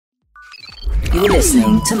You're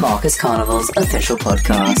listening to Marcus Carnival's official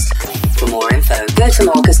podcast. For more info, go to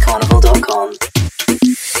marcuscarnival.com.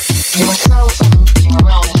 Your cell phone, your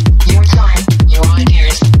wallet, your time, your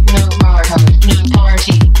ideas. No barcode, no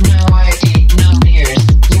party, no ID, no beers.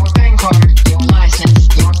 Your bank card, your license,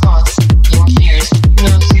 your thoughts, your fears.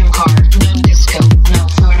 No SIM card, no disco, no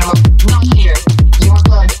photo, not here. Your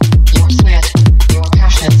blood, your sweat, your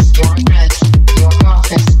passions, your regrets, your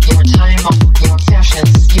profits, your time off, your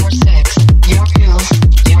fashions, your sex, your pills,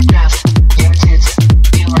 your grass, your tits,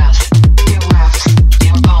 your ass, your laughs,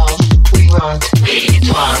 your balls. We want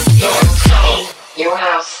your soul, your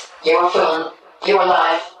house, your phone, your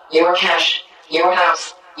life, your cash, your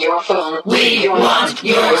house, your phone. We want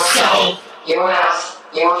your soul, your house,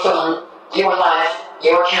 your phone, your life,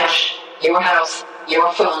 your cash, your house,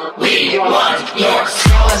 your phone. We want your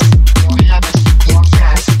soul. Your habits, your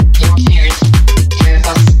facts, your fears. Give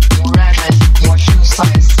us your address, your shoe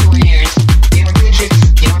size, your years, your digits,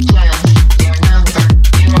 your plans, your number,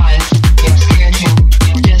 your eyes, your schedule,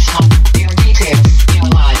 your desktop, your details, your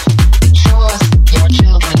life. Show us your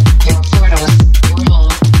children, your photos, your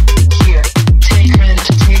home. Here, take rent,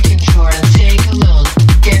 take insurance, take a loan,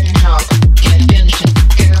 get a job, get a pension,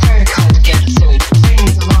 get a haircut, get a suit, play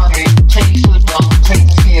the lottery, play football, play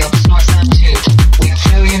the field, snore some toot. We'll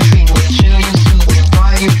show you dream, we'll show you food, we'll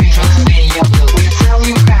buy you dreams, we'll pay you blue, we'll sell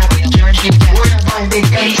you crap, we'll charge you debt, we'll buy big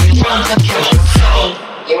guns, we'll want the cash.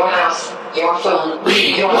 Your house, your phone,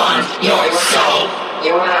 we want your soul.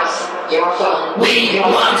 Your house, your phone, we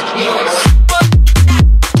want your soul.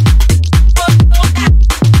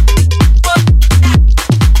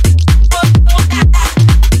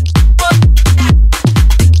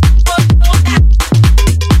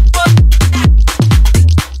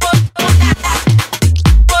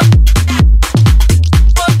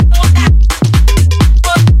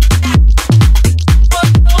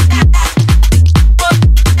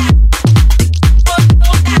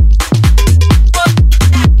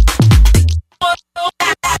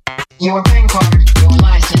 Your bank card, your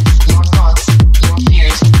license, your thoughts, your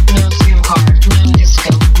fears. No SIM card, no disco,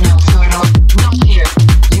 no photo, not here.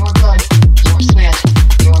 Your blood, your sweat,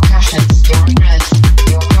 your passions, your regrets,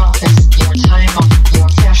 your profits, your time off, your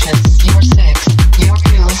fashions, your sex, your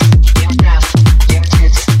pills, your grass, your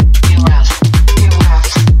tits, your ass, your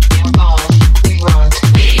laughs, your balls.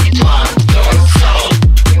 We want your soul.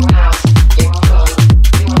 Your house, your phone,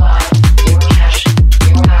 your life, your cash,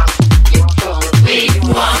 your house, your phone. We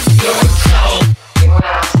want your soul, your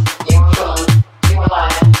house, your phone, your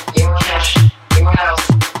life, your cash, your house,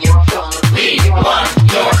 your phone. We want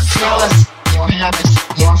your soul. Tell us your habits,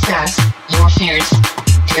 your facts, your fears.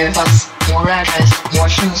 Give us your address, your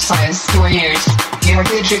shoe size, your years, your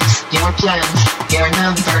digits, your plans, your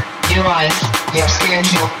number, your eyes, your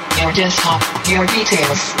schedule, your desktop, your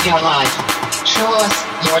details, your life. Show us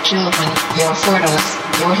your children, your photos,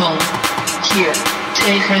 your home. Here,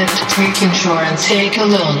 take rent, take insurance, take a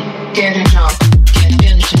loan, get a job, get a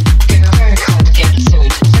pension, get a haircut, get a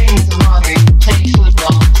suit, play the lottery, play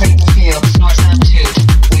football, play the field, snore some toot.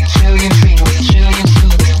 We'll show you dream, we'll show you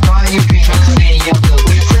food, we'll buy you dreams, we'll pay you blue,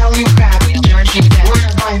 we'll sell you crap, we'll charge you debt,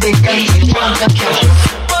 we'll buy big guns, we'll want the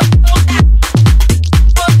cash.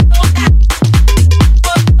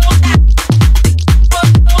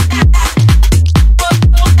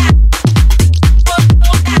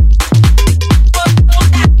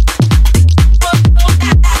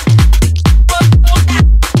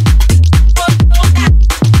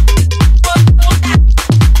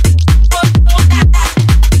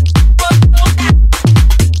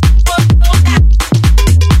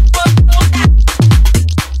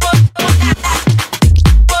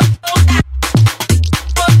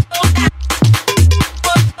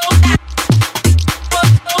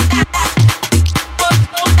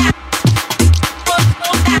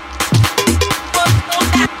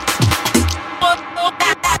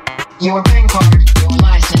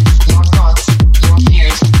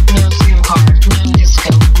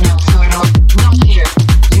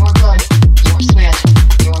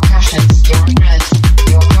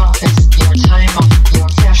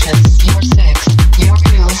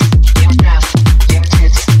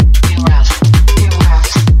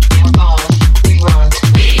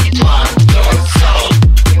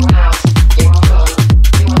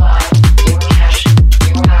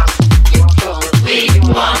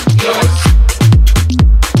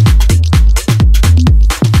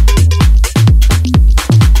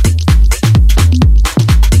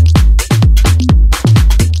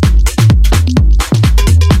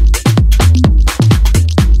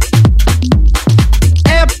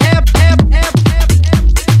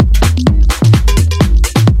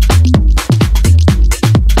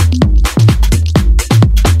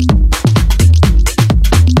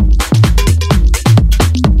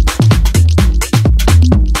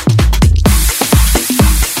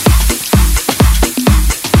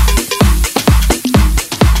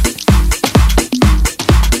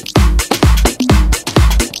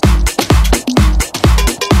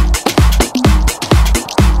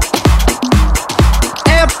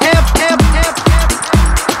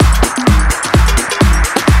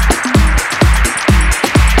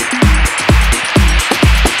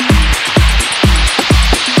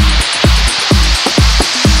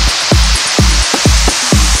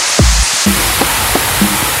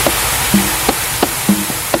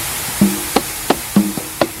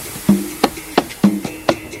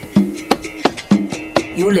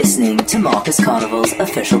 You're listening to Marcus Carnival's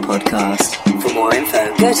official podcast. For more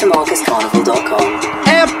info, go to marcuscarnival.com.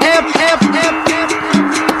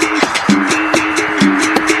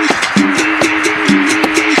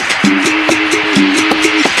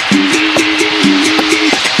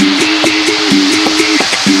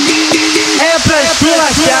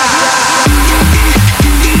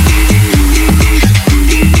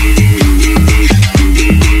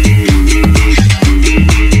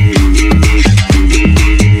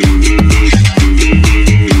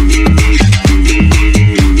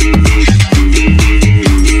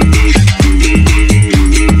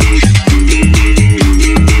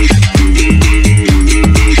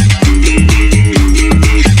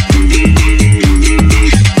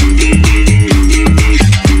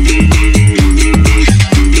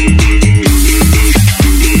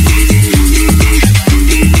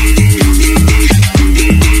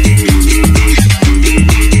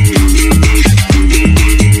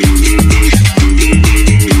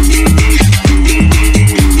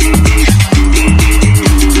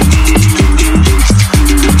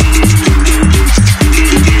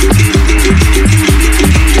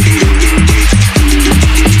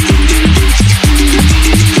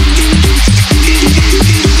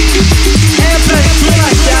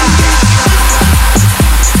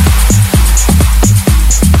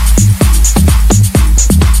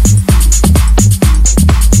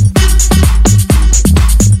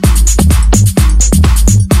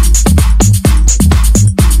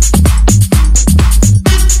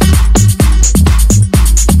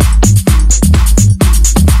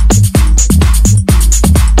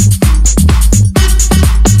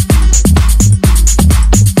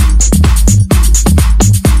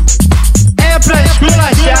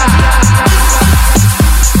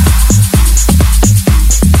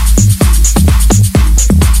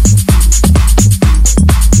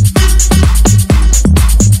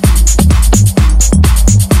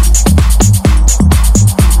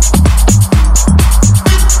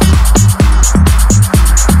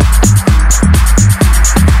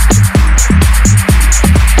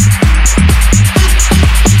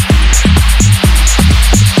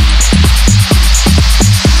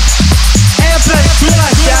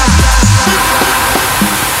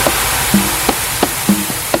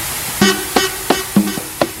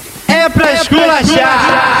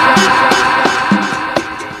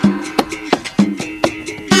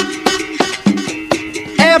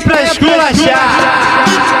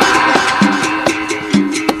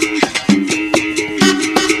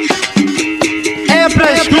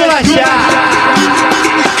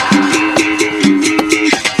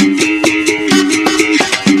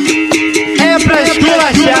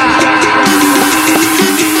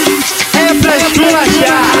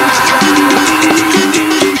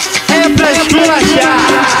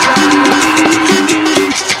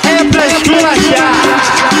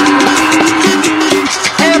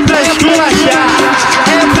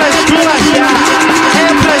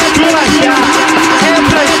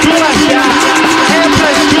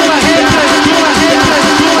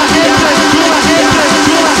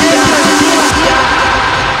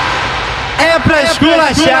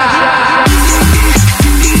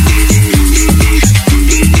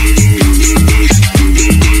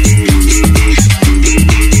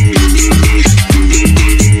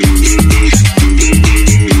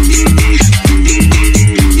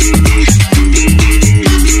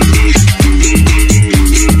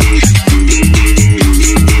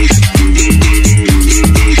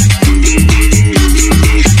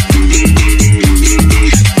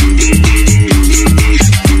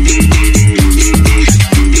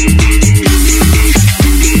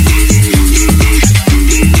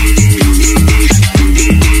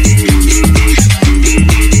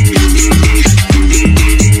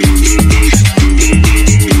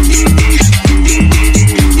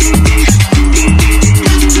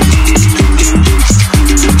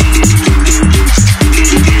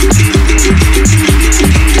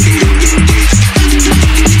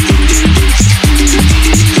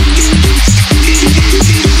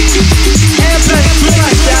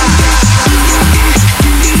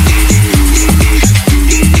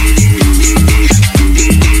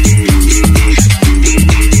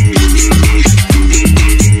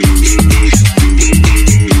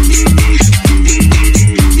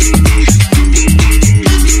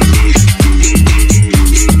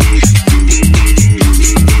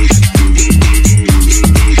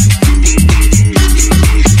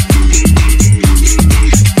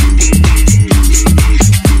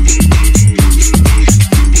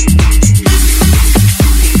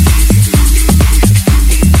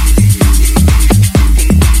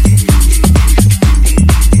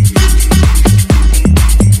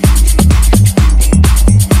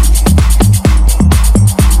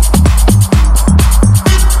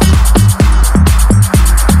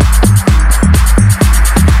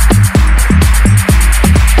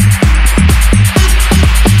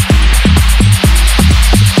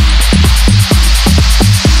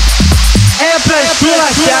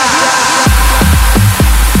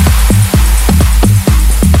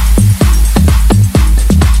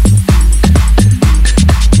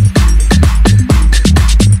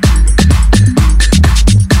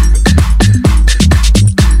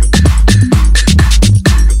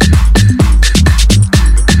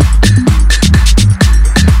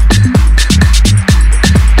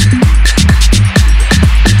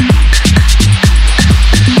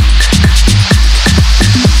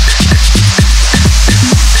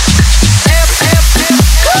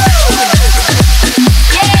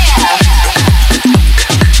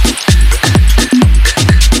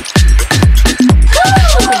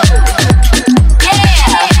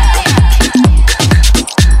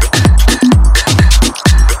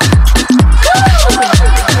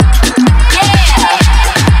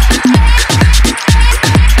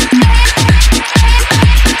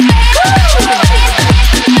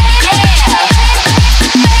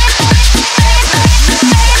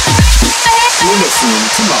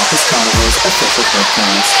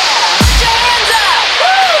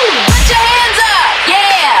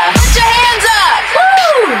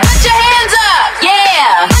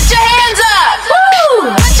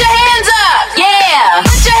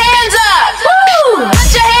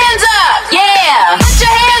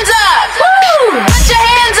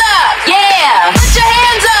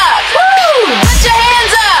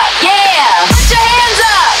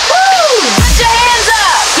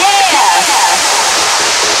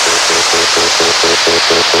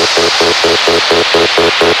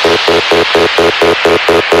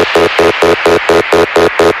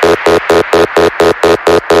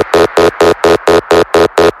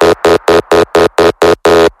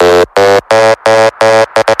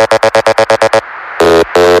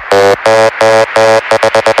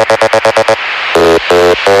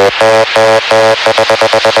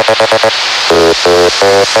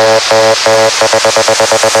 Yeah.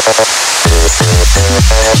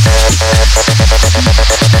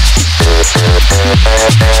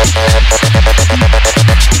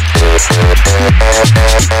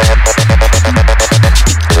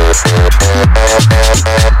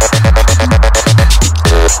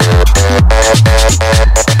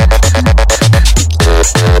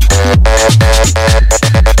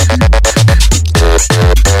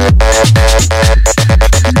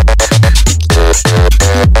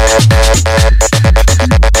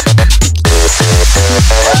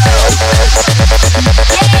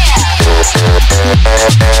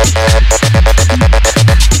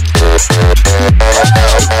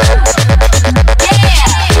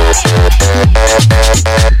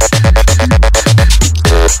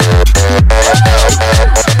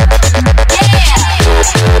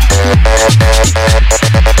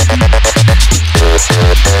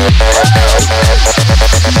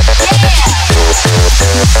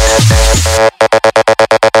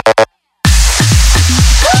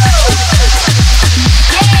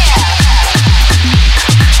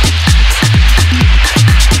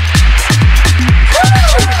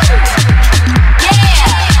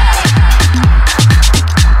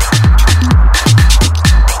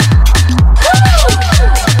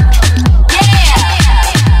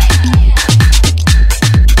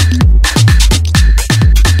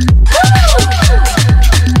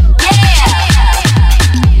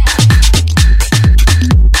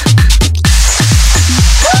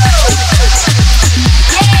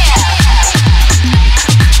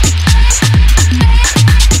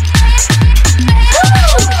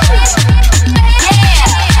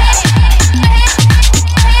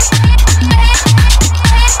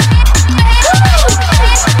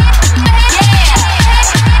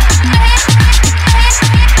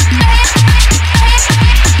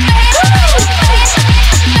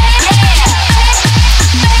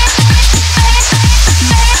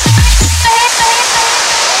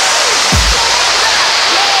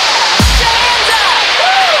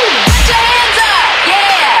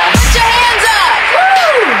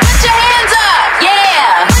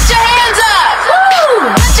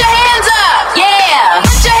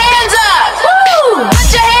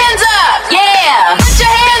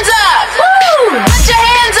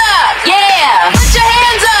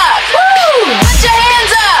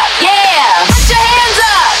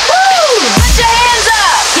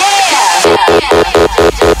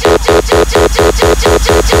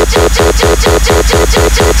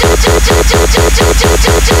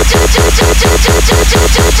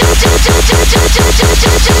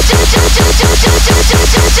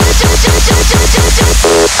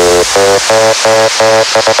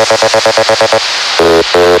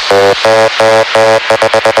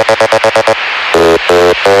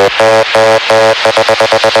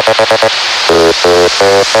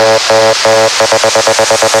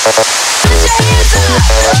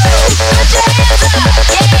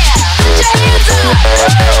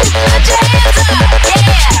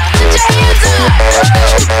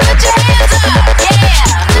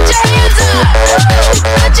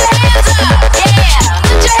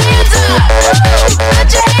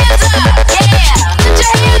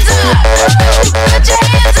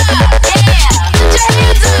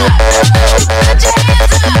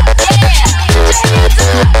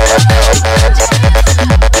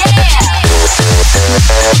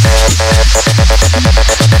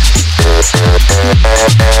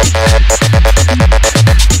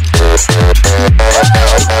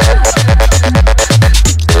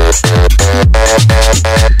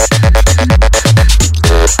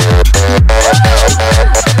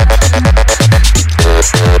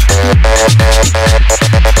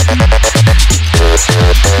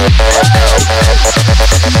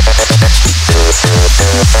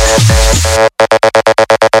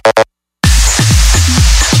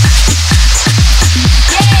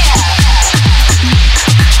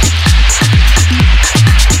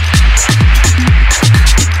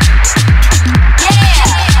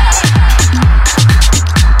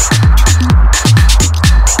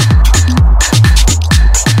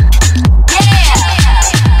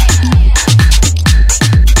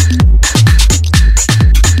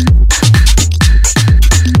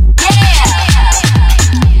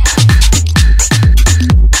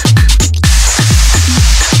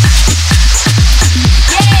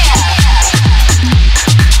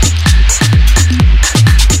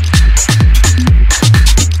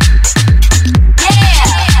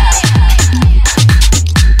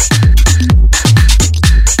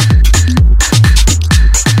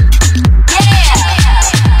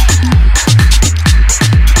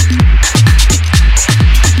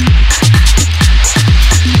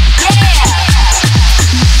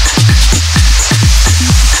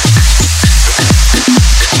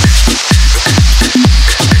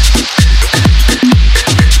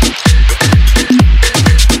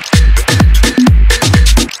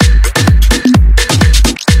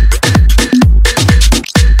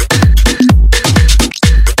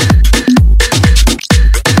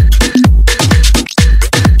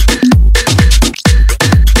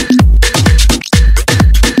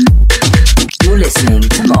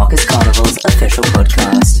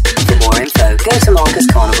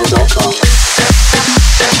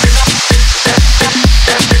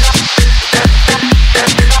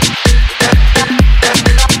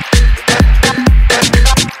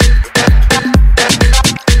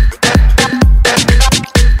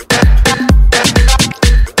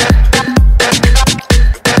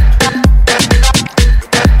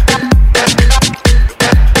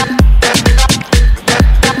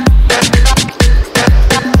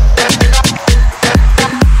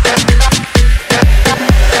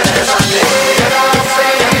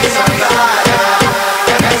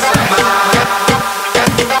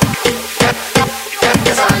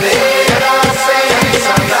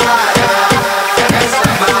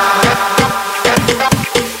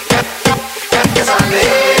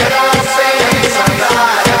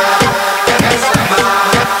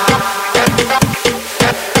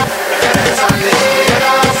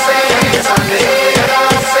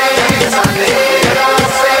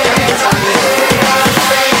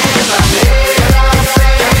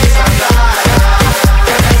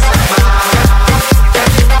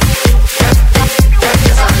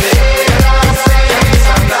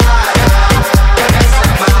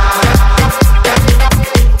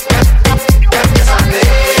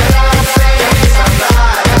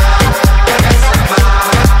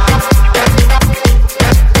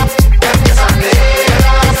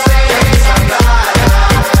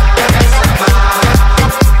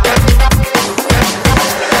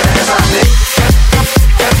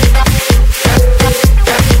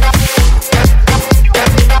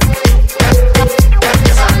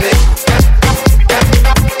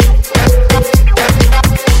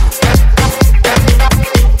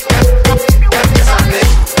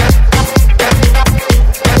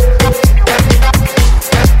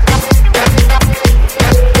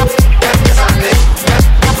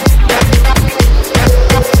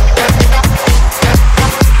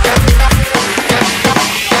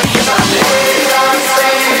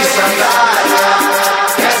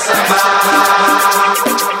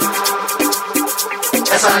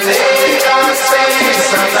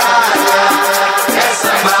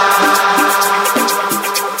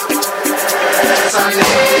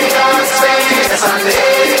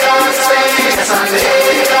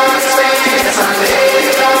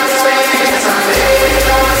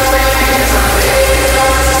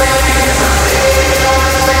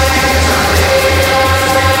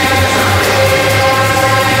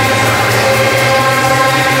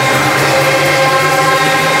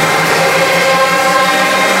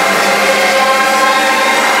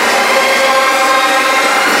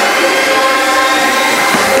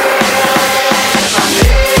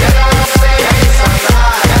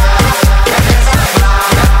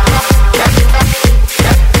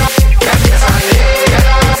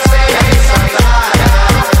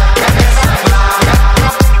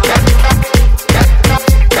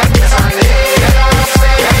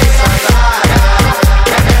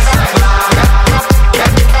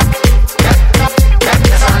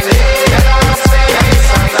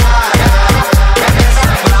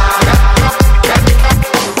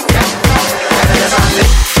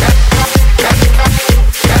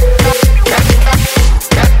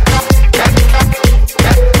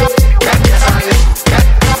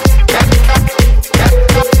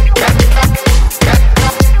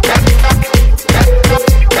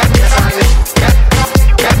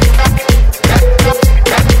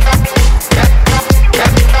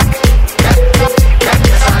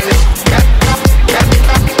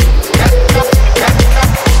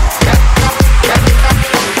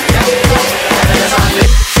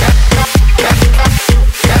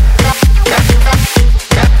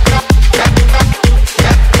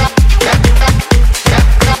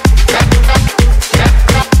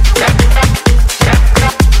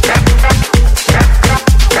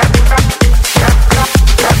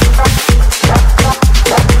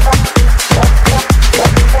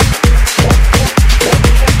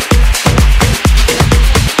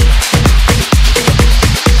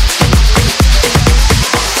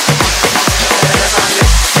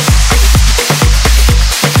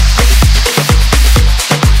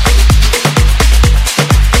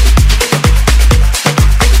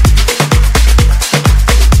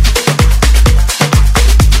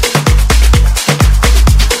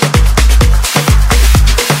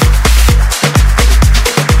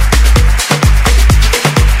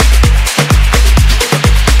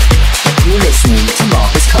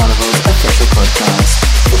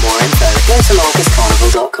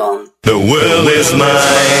 The world is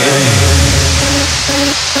mine.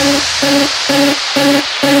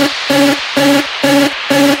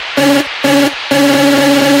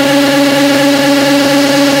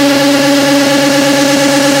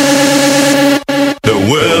 The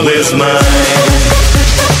world is mine.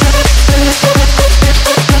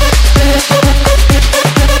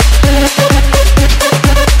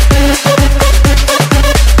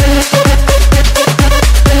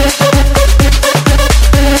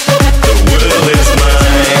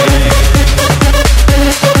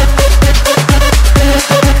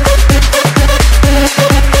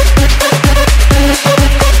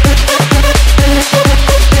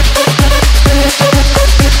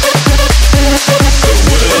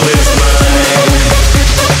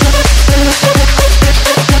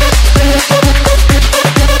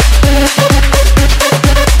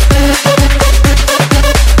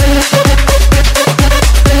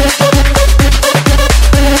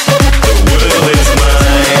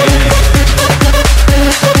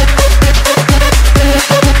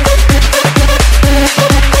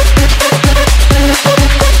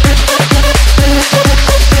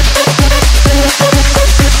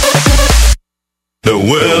 The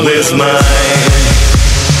world is mine.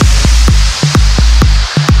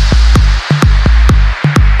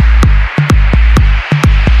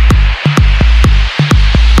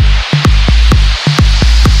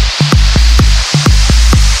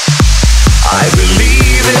 I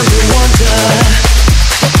believe in the wonder.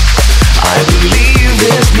 I believe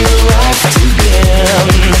there's new life to begin.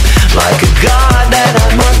 Like a god that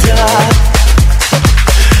I'm under.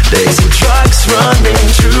 There's a drugs running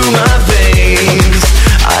through my veins.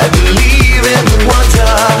 I believe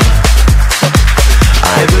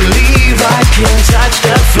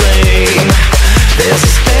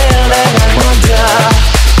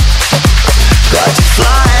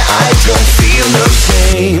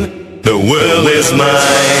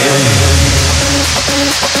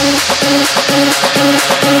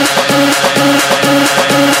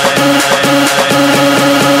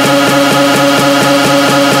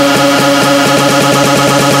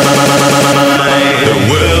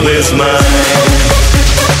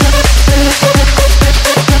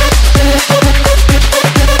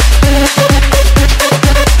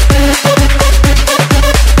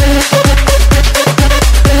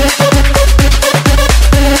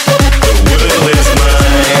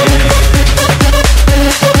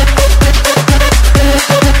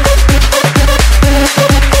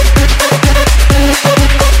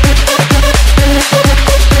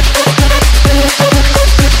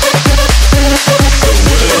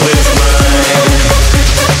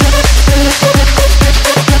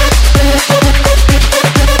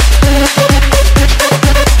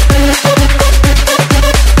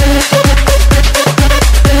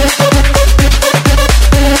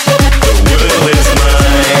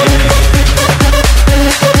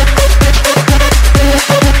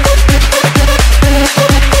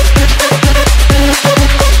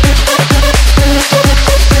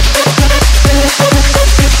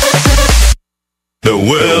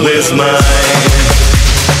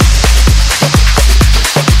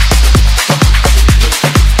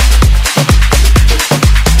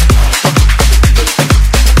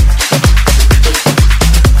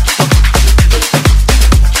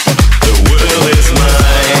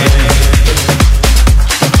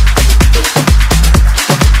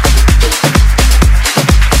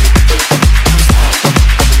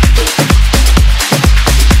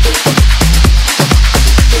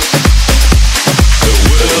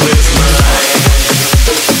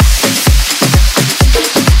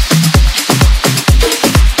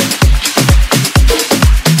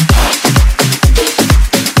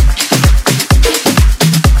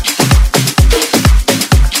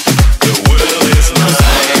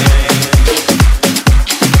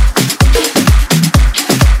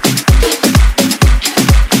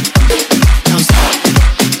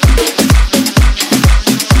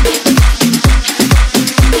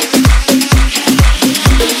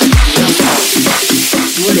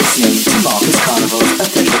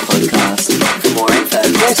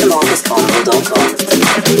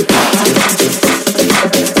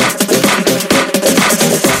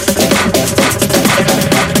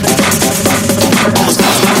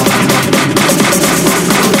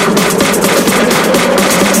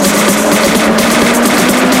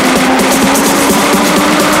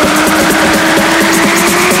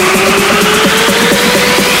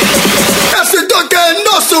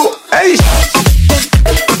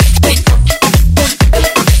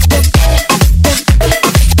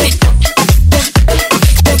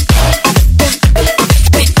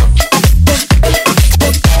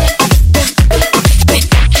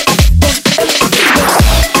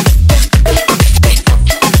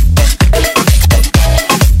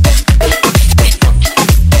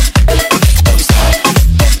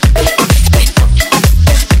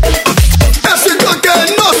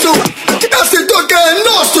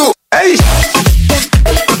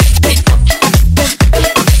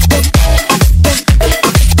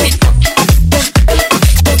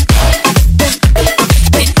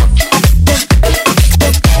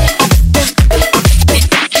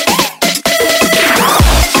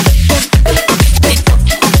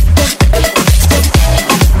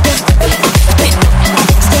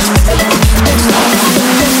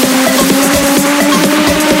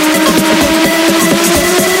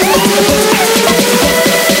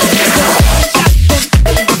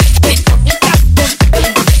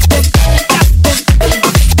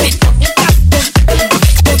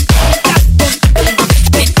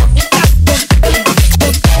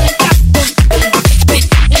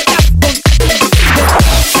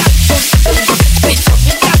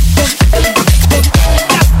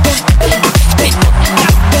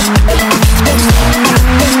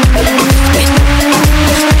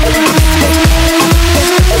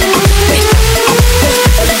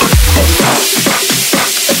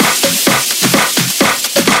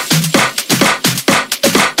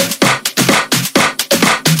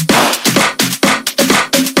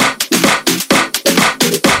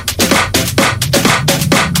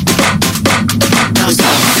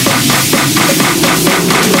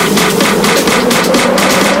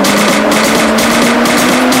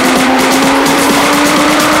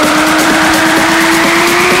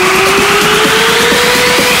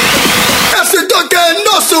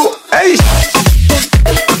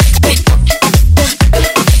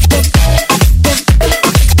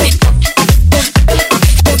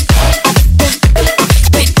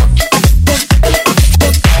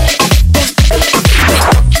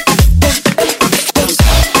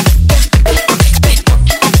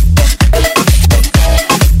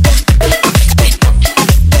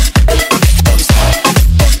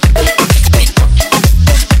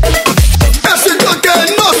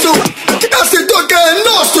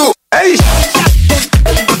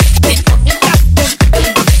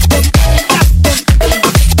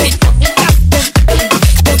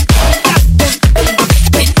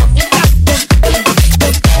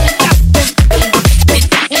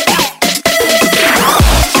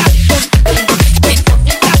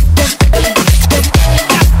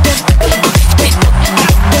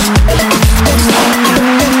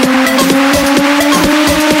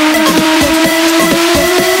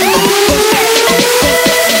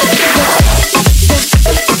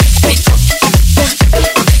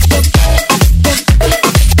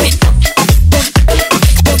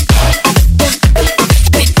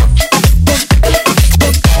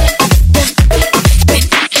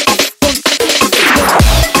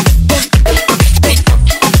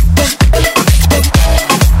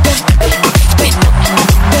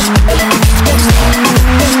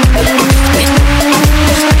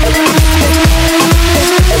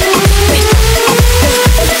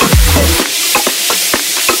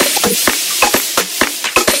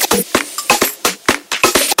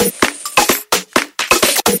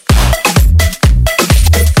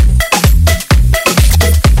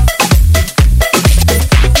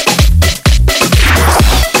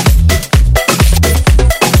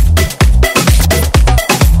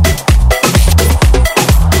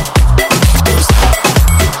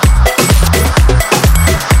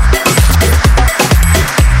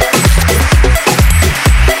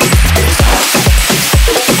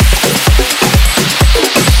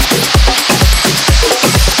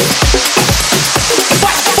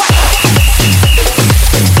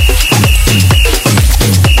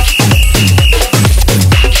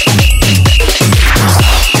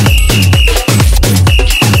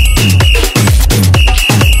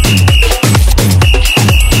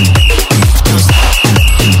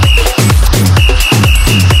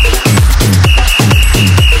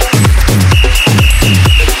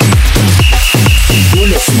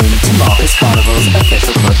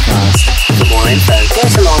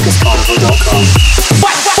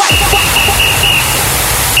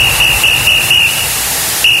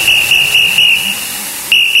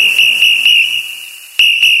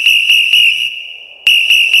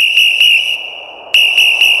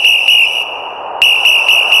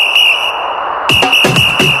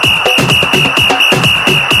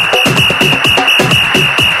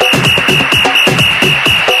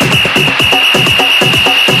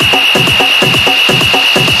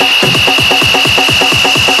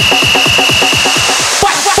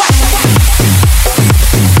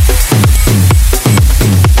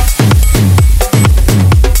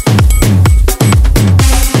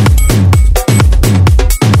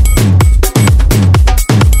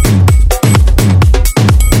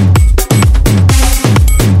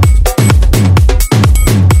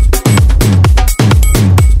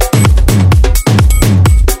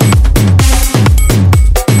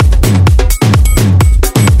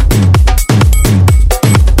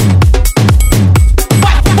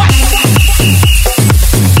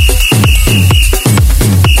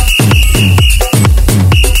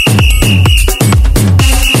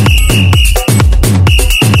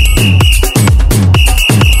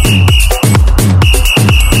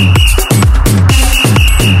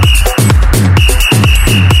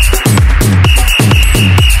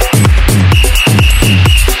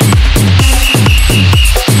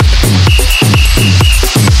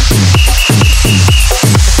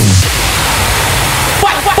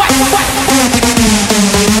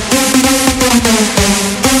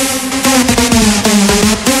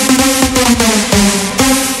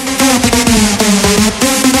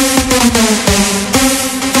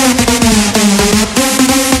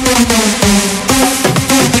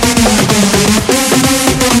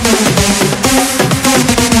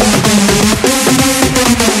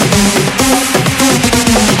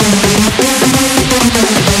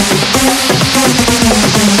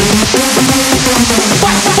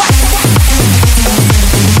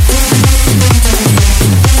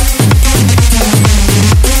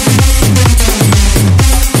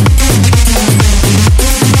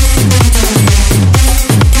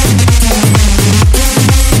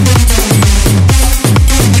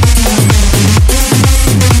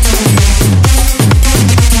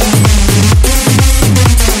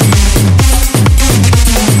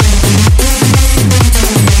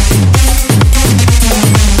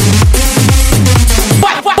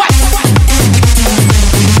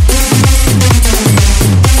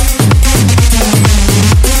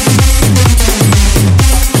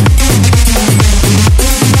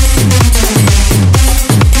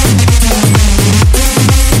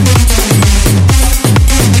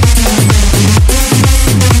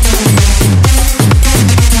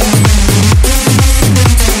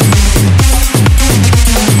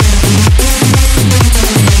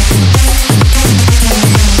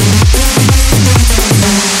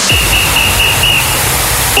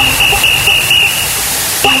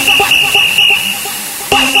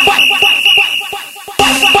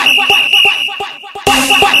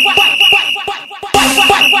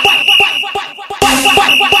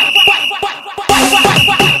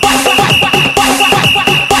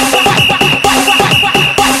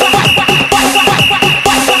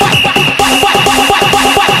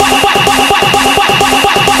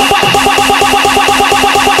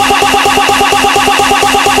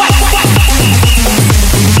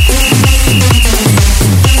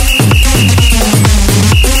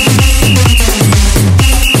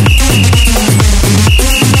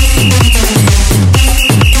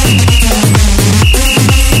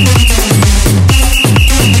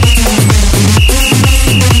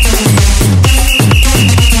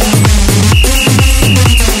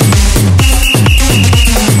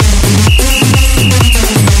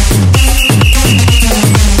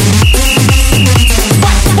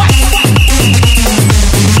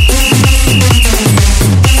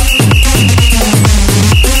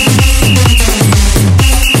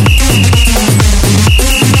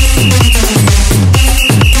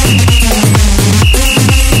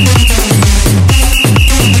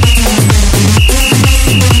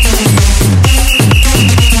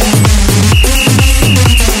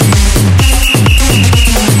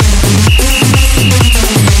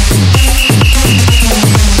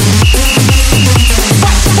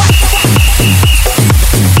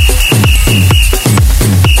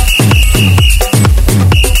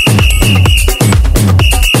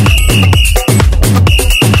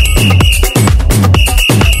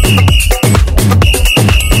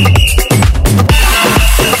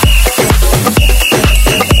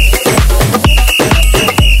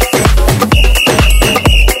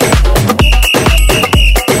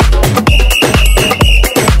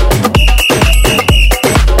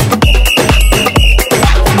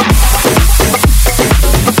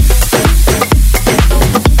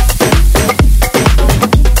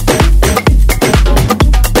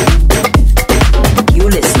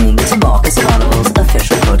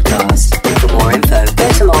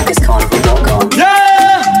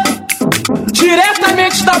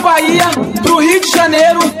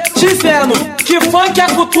funk é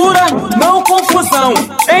cultura, não confusão.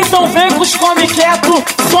 Então vem com os come quieto,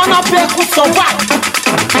 só na percussão,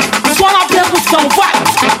 vai! Só na percussão,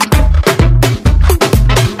 vai!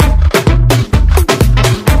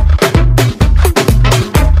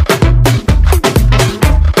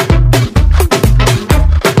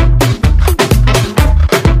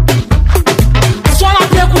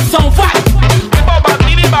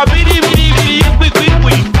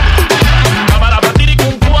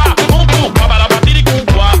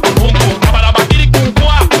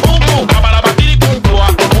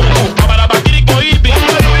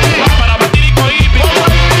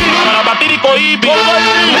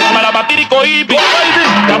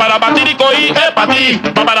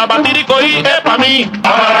 Para batir e coir é pra mim.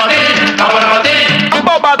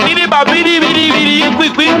 Para batir e babiri, viri, viri, equi,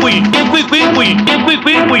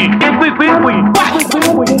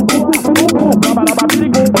 para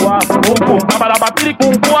batir com coa, para batir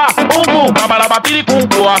com coa, para batir com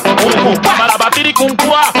coa, para batir com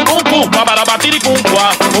coa,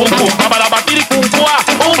 para batir com coa,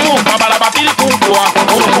 para batir com coa.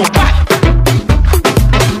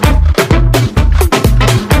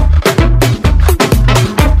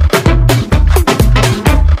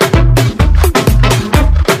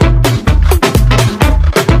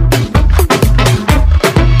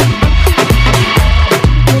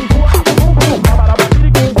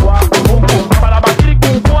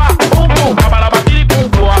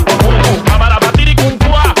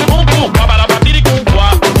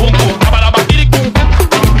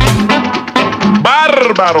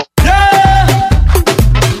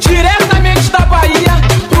 Diretamente da Bahia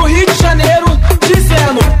pro Rio de Janeiro,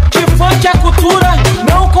 dizendo que funk é cultura,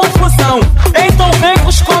 não confusão. Então vem com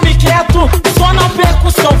os come quieto, só na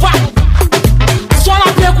percussão, vai! Só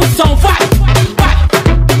na percussão, vai!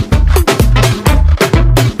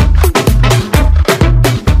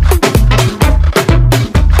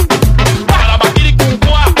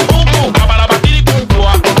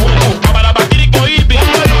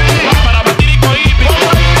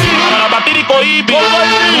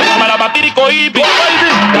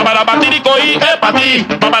 Para batir e coir é pra ti,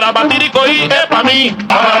 para batir e coir é pra mim.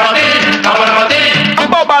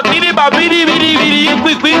 Para batir e babiri, viri, viri,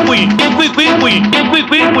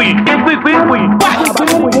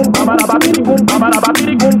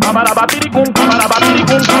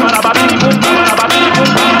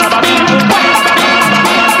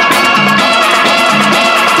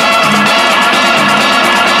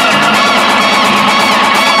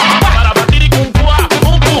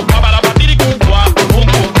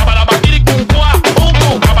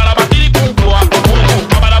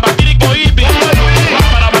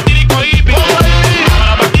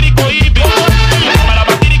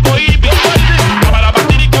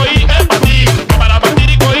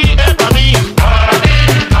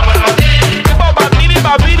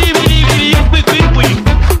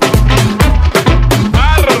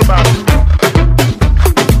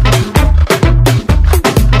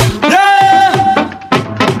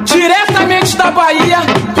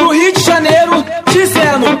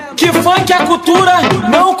 equi, cultura,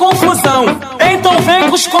 não confusão. Então vem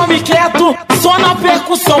com os come quieto, só na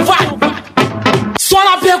percussão, vai! Só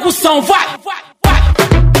na percussão, vai!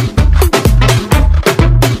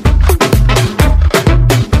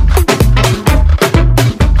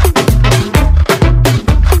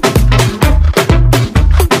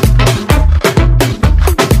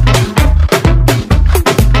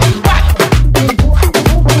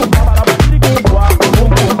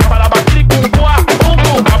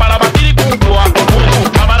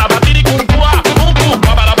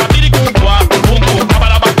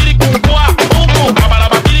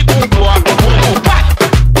 com coa,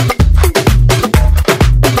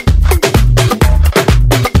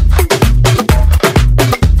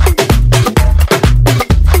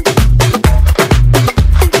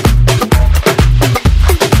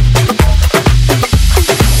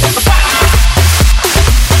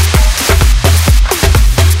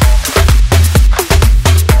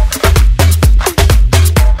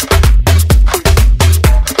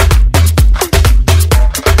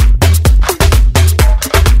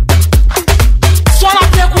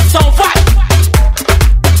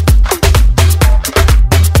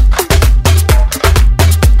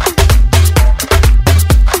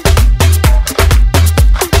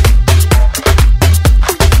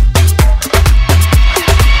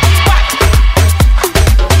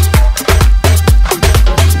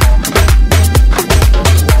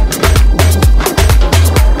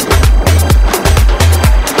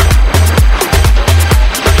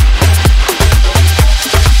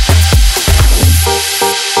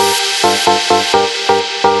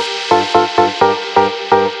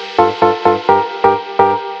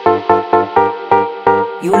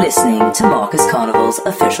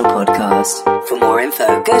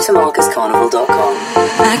 info, go to marcuscarnival.com.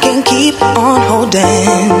 I can keep on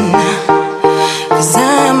holding, 'cause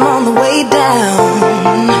I'm on the way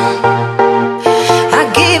down. I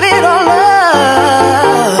gave it all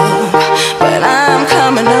up, but I'm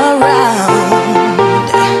coming around.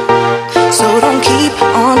 So don't keep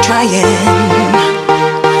on trying,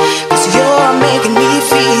 'cause you're making me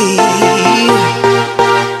feel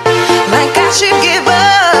like I should give up.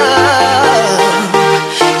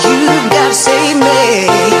 You've got to save me.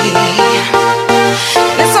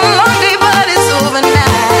 It's a long day, but it's over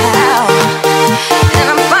now, and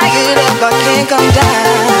I'm fired up, I can't come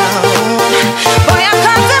down. Boy, I'm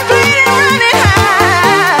contemplating running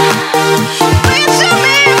high. Will you tell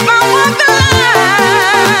me if I walk the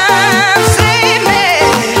line? Save me.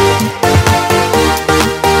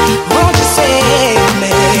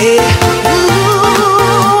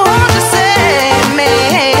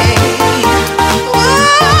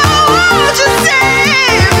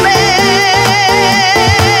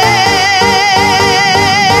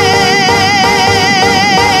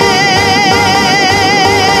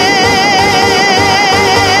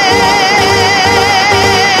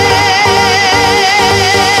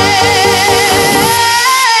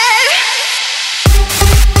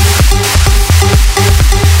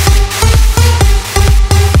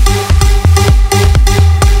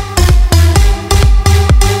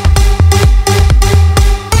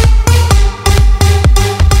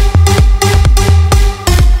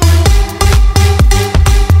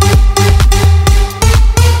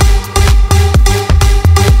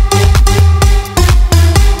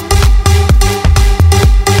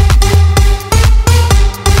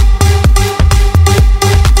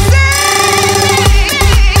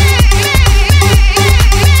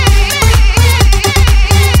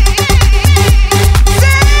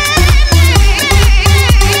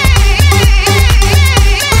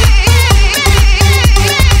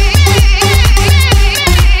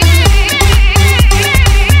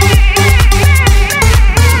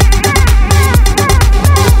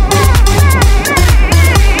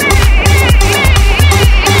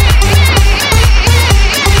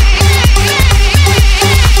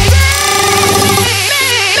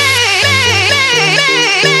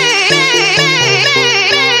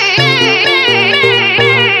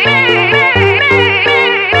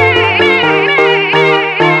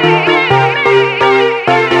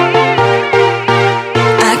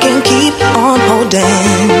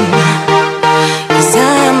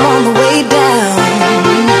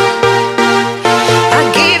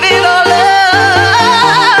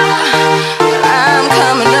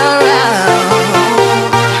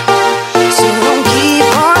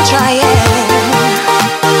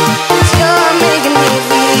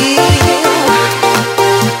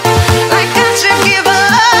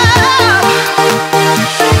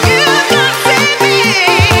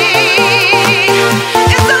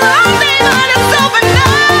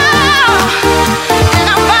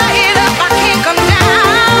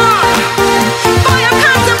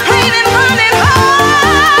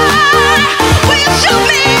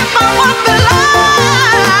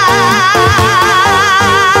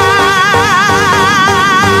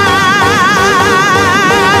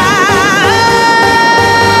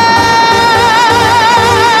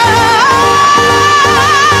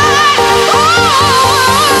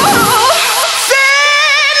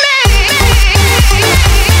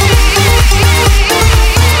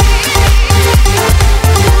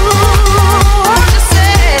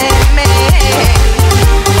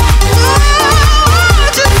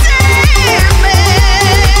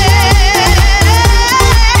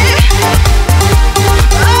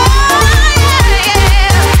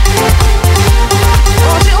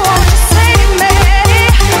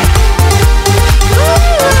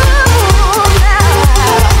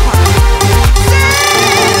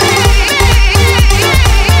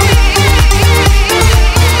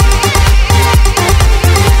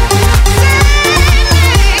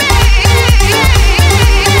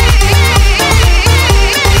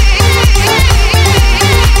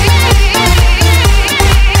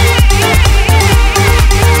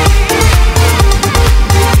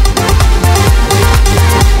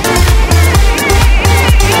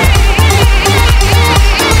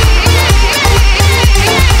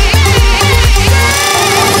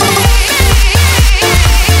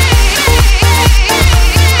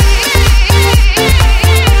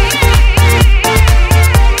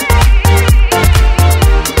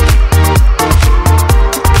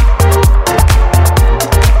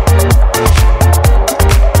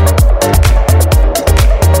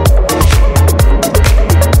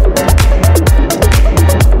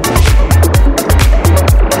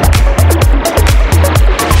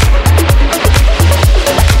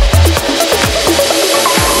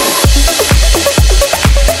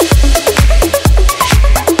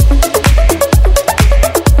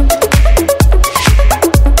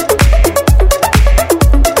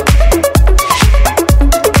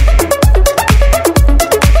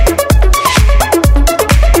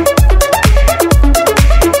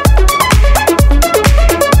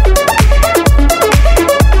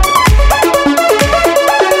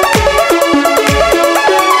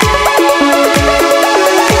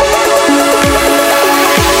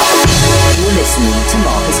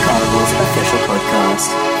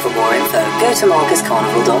 to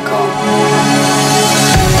MarcusCarnival.com.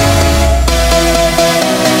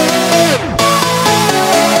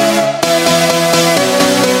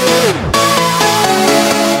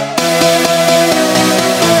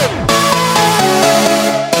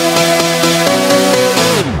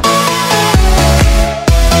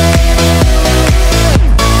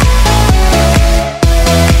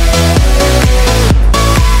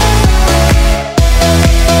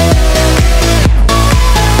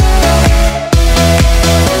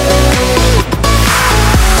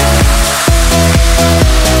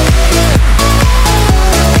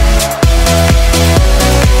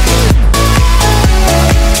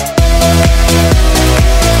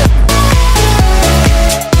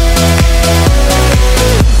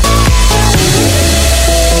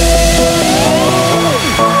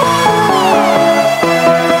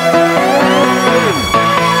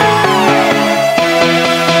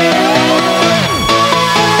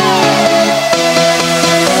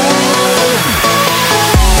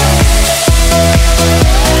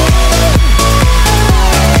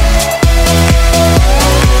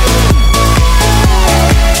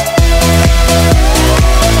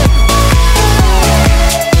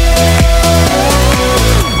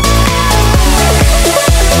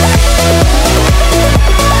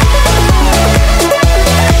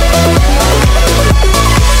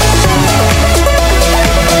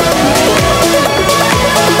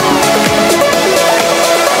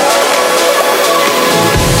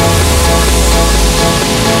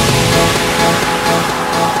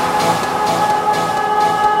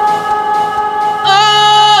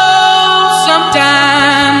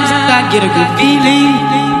 Get a good feeling,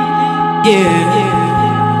 yeah.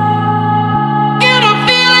 Get a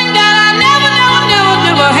feeling that I never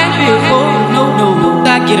had before. No.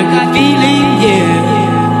 I get a good feeling,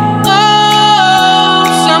 yeah. Oh,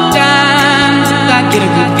 sometimes I get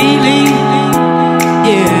a good feeling,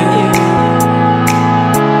 yeah.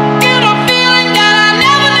 Get a feeling that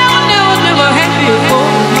I never had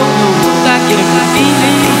before. No. I get a good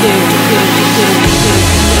feeling, yeah.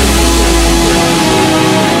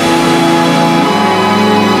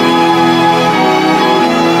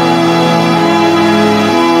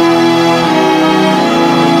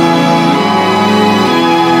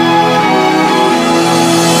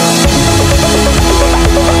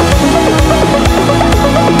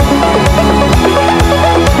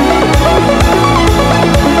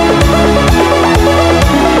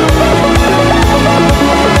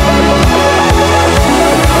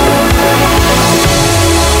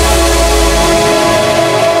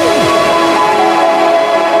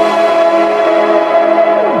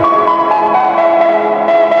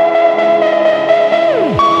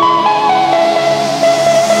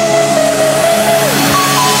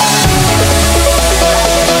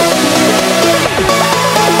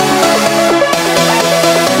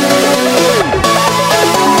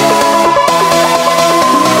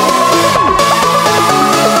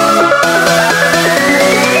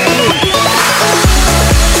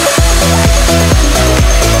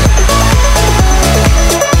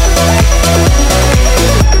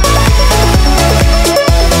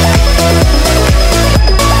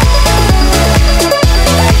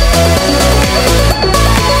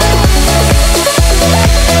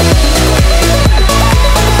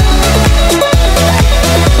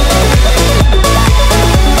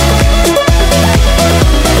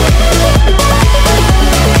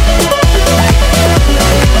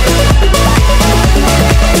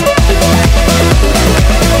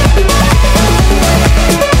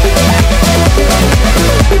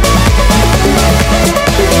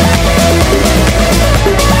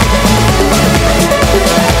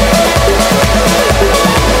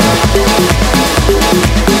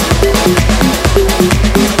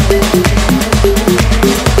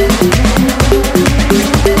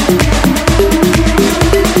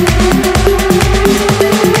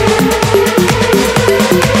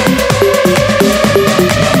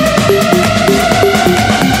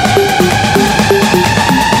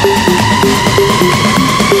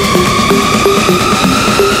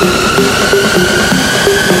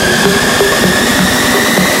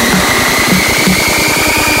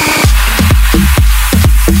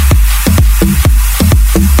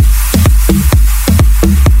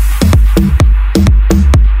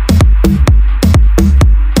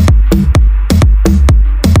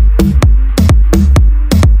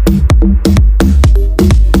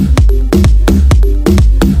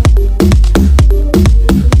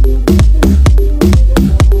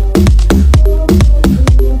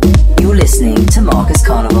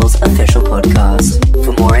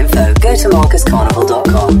 to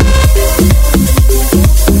MarcusCarnival.com.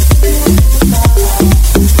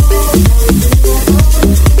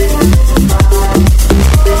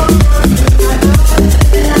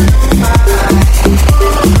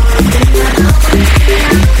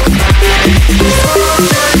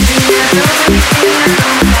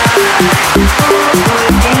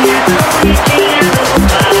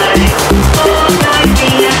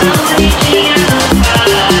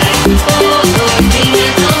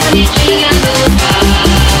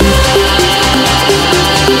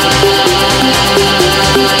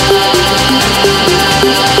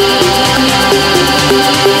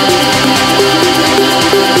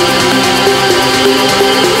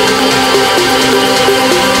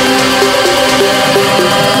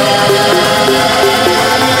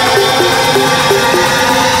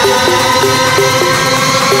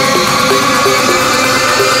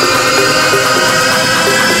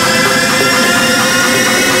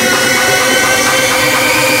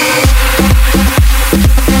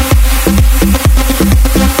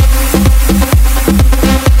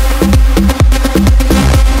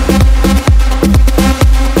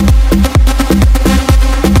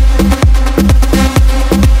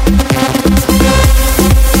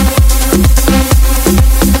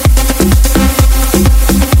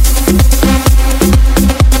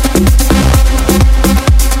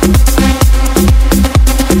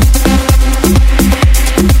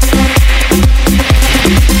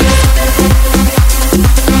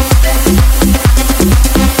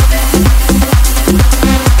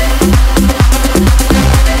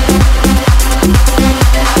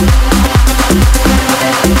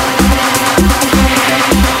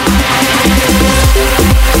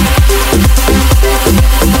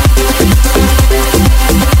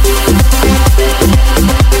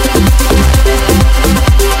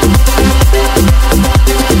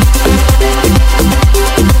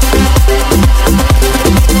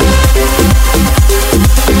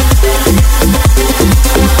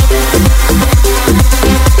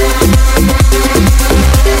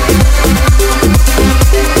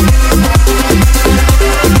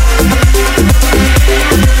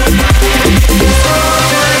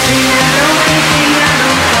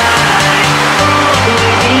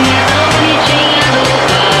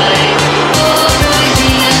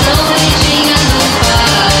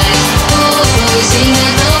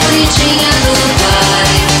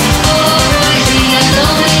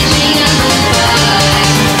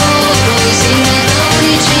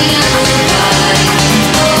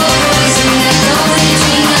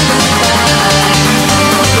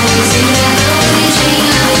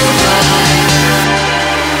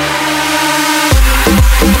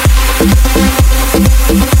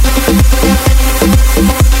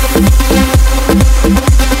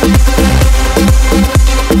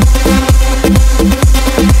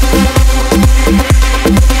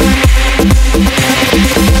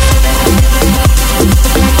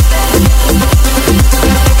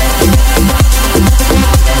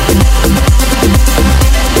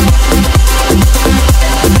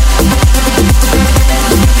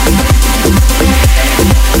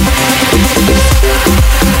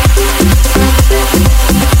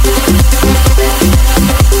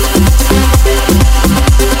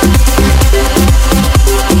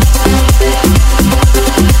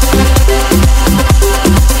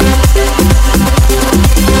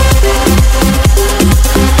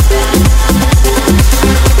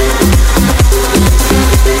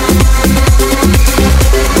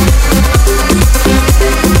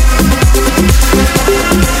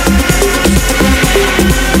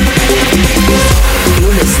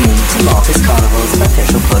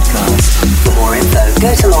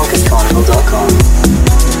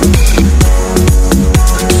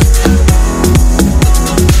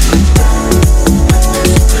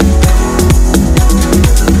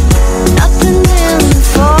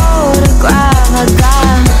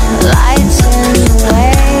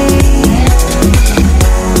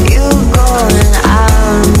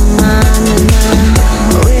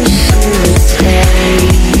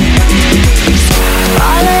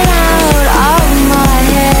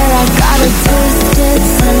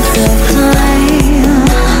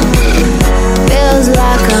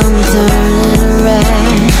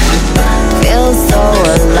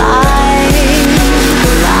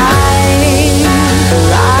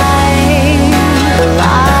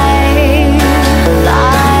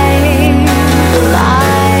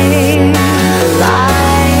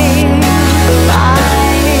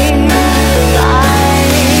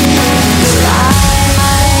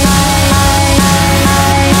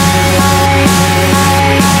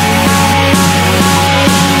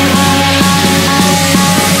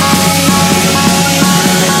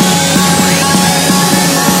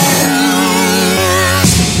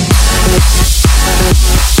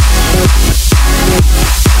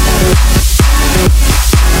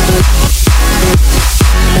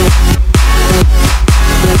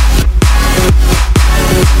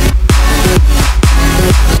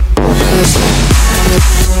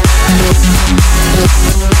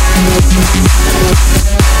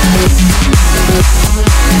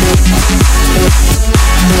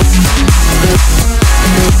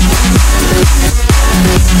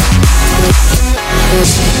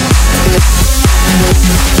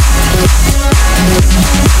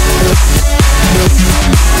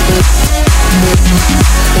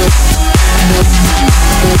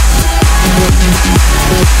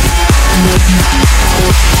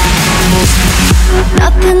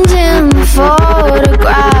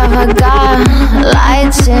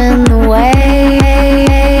 lights in the way.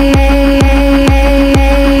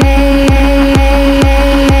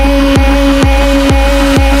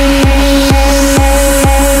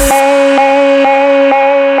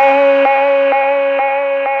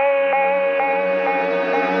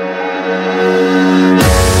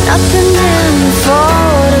 Nothing in the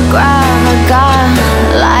photograph, I got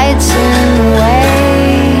lights in the way.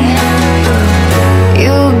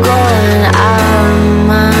 You going out of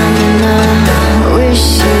mine, and I wish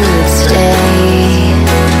you would stay.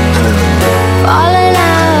 Falling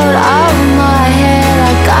out of my head,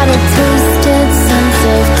 I got a twisted sense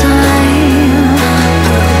of time.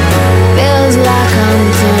 Feels like I'm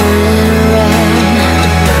turning red,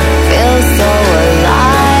 feels so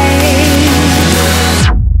alive.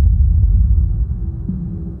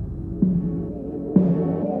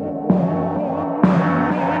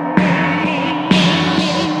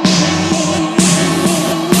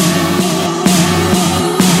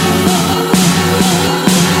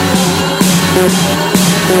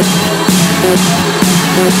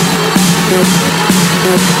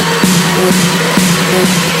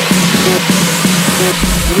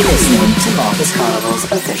 You're listening to Marcus Carnival's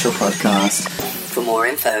official podcast. For more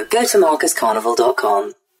info, go to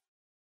marcuscarnival.com.